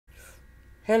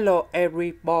Hello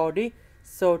everybody.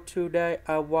 So today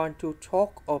I want to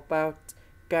talk about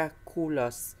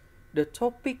calculus. The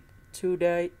topic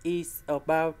today is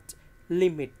about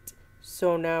limit.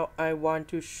 So now I want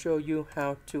to show you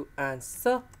how to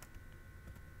answer.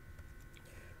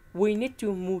 We need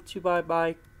to multiply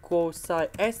by cosine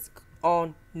x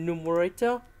on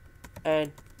numerator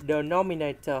and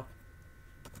denominator.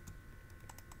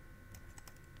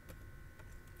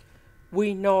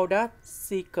 We know that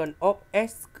secant of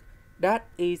x, that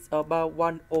is about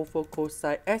 1 over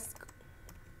cosine x.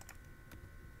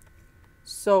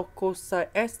 So cosine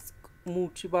x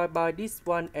multiplied by this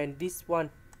one and this one.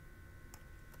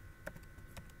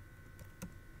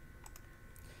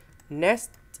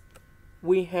 Next,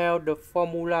 we have the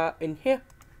formula in here.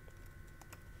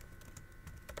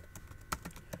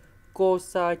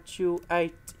 Cosine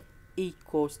 2a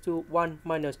equals to 1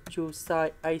 minus 2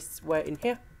 sine a squared in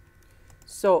here.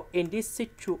 So in this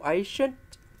situation,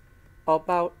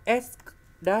 about s,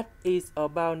 that is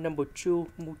about number 2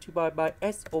 multiplied by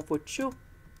s over 2.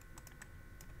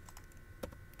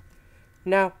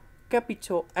 Now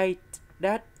capital 8,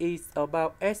 that is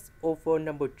about s over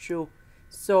number 2.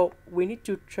 So we need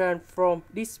to transform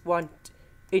this one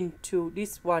into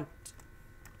this one.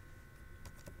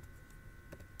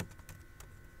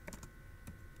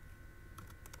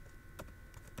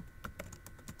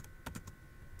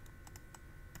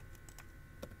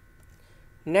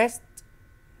 Next,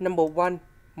 number 1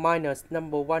 minus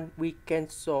number 1, we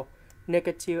cancel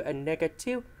negative and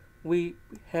negative. We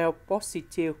have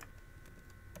positive.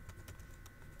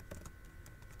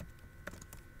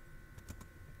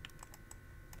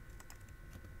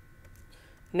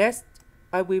 Next,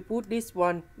 I will put this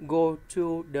one go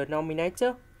to the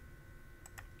denominator.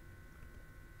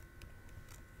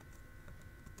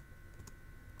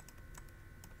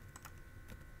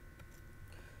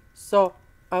 So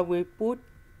I will put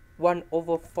 1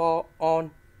 over 4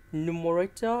 on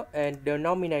numerator and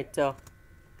denominator.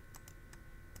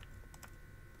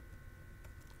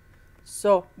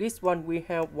 So this one we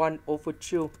have 1 over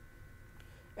 2.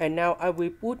 And now I will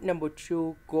put number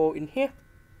 2 go in here.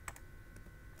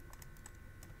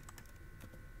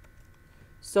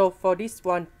 So for this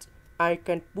one, I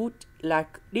can put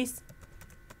like this.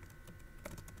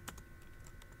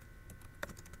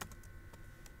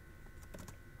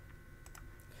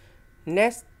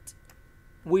 Next,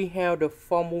 we have the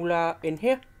formula in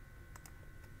here.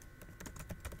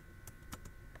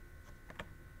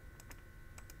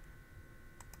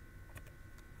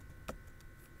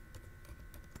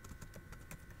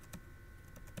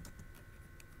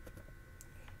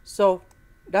 So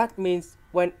that means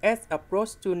when s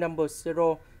approaches to number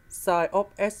 0, sine of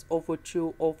s over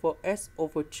 2 over s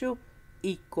over 2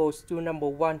 equals to number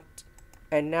 1.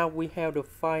 And now we have the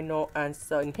final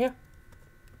answer in here.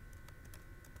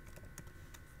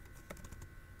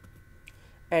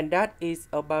 And that is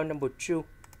about number 2.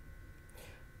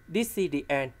 This is the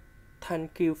end.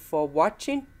 Thank you for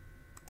watching.